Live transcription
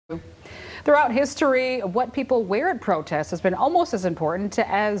Throughout history, what people wear at protests has been almost as important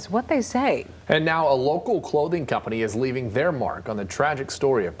as what they say. And now a local clothing company is leaving their mark on the tragic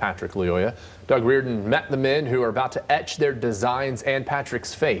story of Patrick Lyoya. Doug Reardon met the men who are about to etch their designs and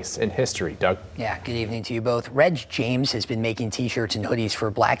Patrick's face in history. Doug? Yeah, good evening to you both. Reg James has been making t-shirts and hoodies for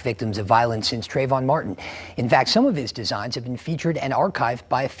black victims of violence since Trayvon Martin. In fact, some of his designs have been featured and archived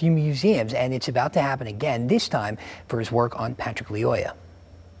by a few museums, and it's about to happen again, this time for his work on Patrick Lyoya.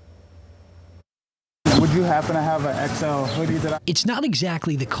 Would you happen to have an XL hoodie that It's not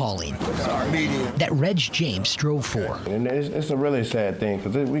exactly the calling that Reg James strove for. And it's a really sad thing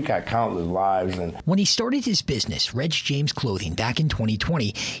because we got countless lives. And when he started his business, Reg James Clothing, back in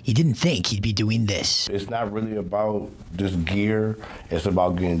 2020, he didn't think he'd be doing this. It's not really about just gear. It's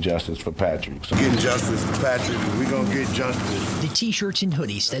about getting justice for Patrick. So getting justice for Patrick, we're going to get justice. The t-shirts and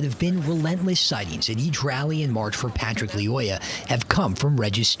hoodies that have been relentless sightings at each rally and march for Patrick Lyoya have come from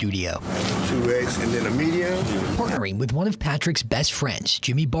Reg's studio. 2X and then a medium. Partnering with one of Patrick's best friends,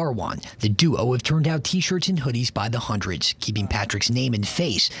 Jimmy Barwan, the duo have turned out t-shirts and hoodies by the hundreds, keeping Patrick's name and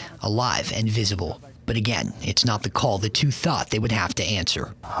face alive and visible. But again, it's not the call the two thought they would have to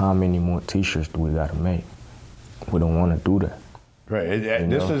answer. How many more t-shirts do we gotta make? We don't want to do that. Right.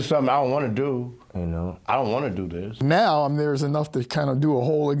 This is something I don't want to do. You know, I don't want to do this. now there's enough to kind of do a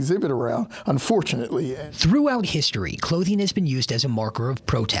whole exhibit around, unfortunately. Throughout history, clothing has been used as a marker of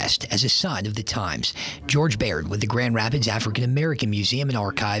protest, as a sign of the times. George Baird with the Grand Rapids African American Museum and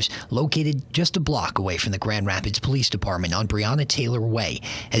Archives, located just a block away from the Grand Rapids Police Department on Breonna Taylor Way,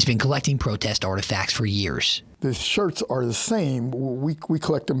 has been collecting protest artifacts for years. The shirts are the same. We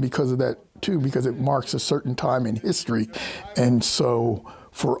collect them because of that too, because it marks a certain time in history. And so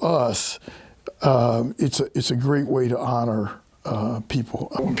for us, it's a great way to honor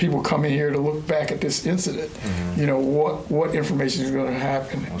people. When people come in here to look back at this incident, you know, what information is going to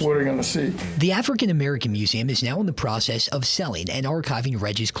happen, what are they going to see. The African American Museum is now in the process of selling and archiving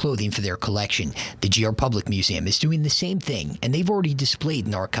Reg's clothing for their collection. The GR Public Museum is doing the same thing, and they've already displayed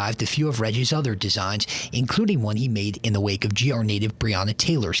and archived a few of Reg's other designs, including one he made in the wake of GR native Breonna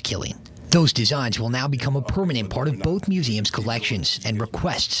Taylor's killing. Those designs will now become a permanent part of both museums' collections, and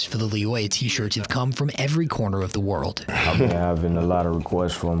requests for the Lyoya t-shirts have come from every corner of the world. I've been having a lot of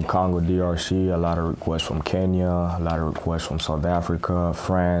requests from Congo DRC, a lot of requests from Kenya, a lot of requests from South Africa,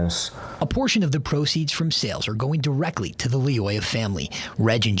 France. A portion of the proceeds from sales are going directly to the Lyoya family.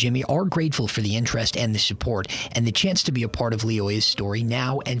 Reg and Jimmy are grateful for the interest and the support, and the chance to be a part of Lyoya's story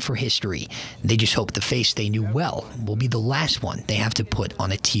now and for history. They just hope the face they knew well will be the last one they have to put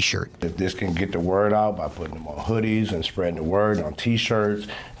on a t-shirt. This can get the word out by putting them on hoodies and spreading the word on t-shirts,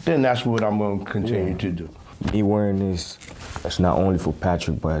 then that's what I'm going to continue to do. Me wearing this, it's not only for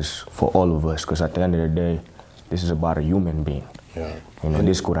Patrick, but it's for all of us, because at the end of the day, this is about a human being. Yeah. You know,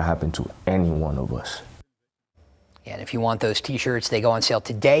 this could have happened to any one of us. And if you want those t-shirts, they go on sale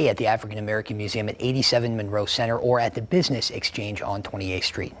today at the African American Museum at 87 Monroe Center or at the Business Exchange on 28th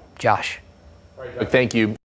Street. Josh. Thank you.